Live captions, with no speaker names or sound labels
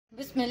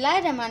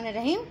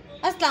Bismillahirrahmanirrahim.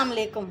 Assalamu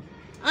alaikum.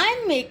 I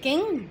am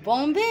making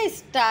Bombay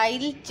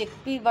style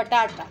chickpea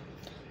batata.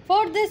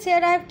 For this here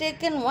I have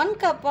taken 1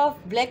 cup of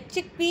black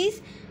chickpeas.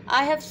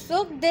 I have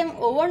soaked them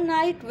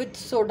overnight with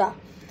soda,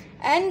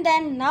 and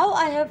then now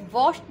I have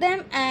washed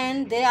them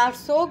and they are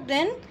soaked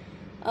in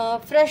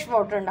fresh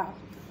water now.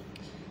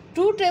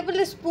 2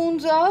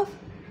 tablespoons of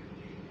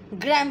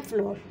gram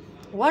flour,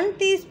 1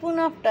 teaspoon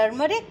of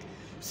turmeric,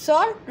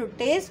 salt to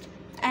taste,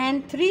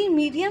 and 3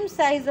 medium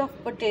size of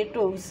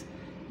potatoes.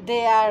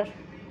 They are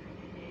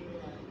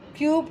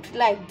cubed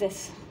like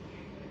this.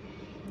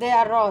 They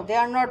are raw, they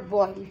are not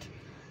boiled.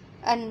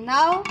 And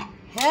now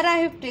here I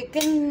have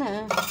taken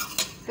a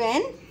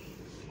pan.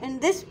 In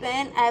this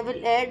pan I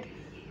will add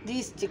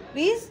these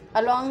chickpeas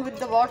along with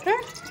the water.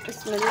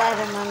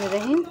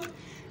 Bismillahirrahmanirrahim.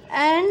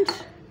 And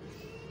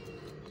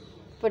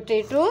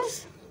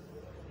potatoes,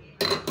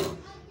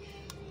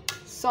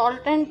 salt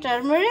and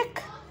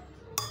turmeric,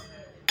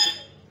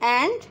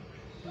 and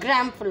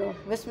gram flour.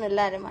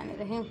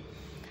 Bismillahirrahmanirrahim.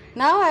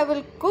 Now I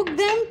will cook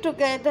them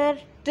together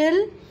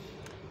till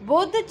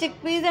both the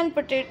chickpeas and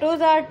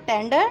potatoes are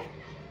tender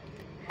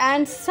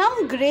and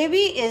some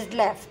gravy is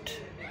left.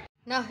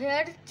 Now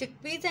here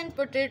chickpeas and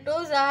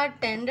potatoes are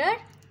tender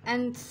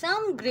and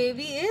some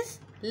gravy is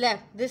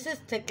left. This is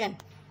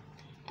thickened.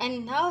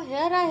 And now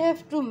here I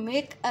have to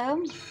make a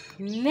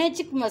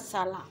magic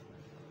masala.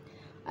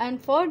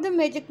 And for the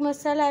magic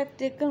masala I have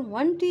taken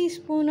 1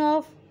 teaspoon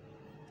of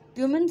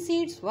cumin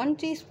seeds, 1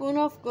 teaspoon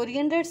of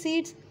coriander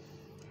seeds,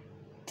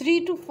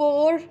 3 to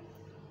 4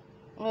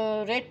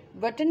 red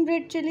button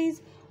red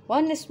chilies,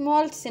 1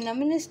 small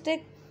cinnamon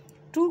stick,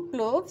 2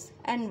 cloves,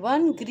 and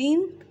 1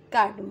 green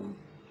cardamom.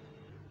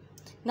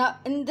 Now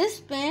in this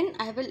pan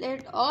I will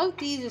add all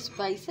these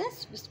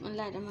spices.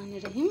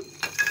 Bismillahirrahmanirrahim.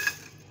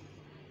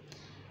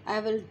 I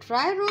will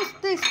dry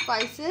roast the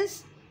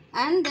spices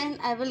and then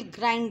I will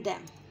grind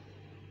them.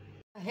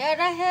 Here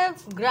I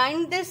have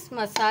grind this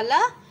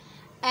masala.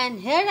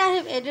 And here I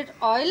have added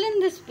oil in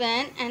this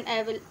pan and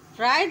I will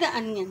fry the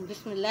onion.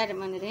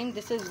 Bismillahirrahmanirrahim.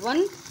 This is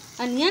 1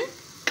 onion.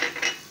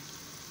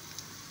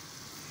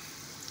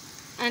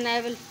 And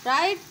I will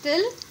fry it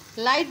till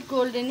light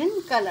golden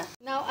in color.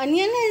 Now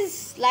onion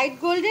is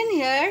light golden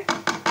here.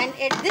 And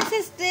at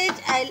this stage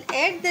I'll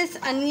add this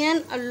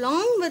onion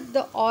along with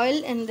the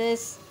oil in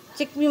this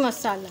chickpea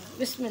masala.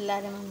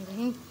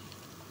 Bismillahirrahmanirrahim.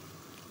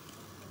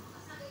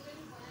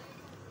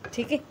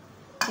 Okay.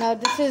 Now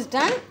this is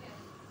done.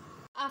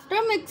 After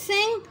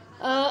mixing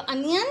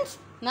onions,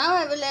 now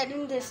I will add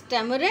in this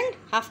tamarind,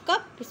 half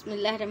cup.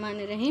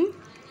 Bismillahirrahmanirrahim.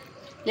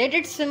 Let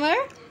it simmer.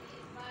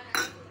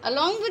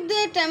 Along with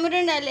the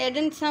tamarind, I will add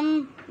in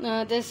some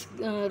this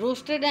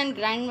roasted and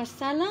grind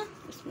masala.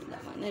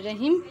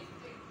 Bismillahirrahmanirrahim.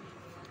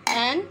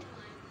 And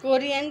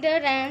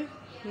coriander and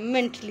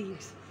mint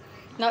leaves.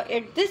 Now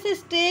at this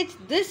stage,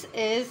 this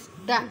is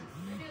done.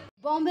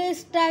 Bombay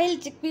style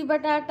chickpea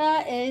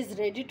batata is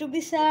ready to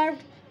be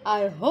served.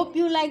 I hope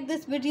you like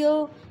this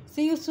video.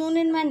 See you soon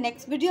in my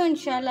next video,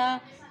 inshallah.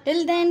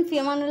 Till then, fi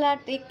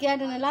amanullah, take care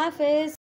and Allah Hafiz.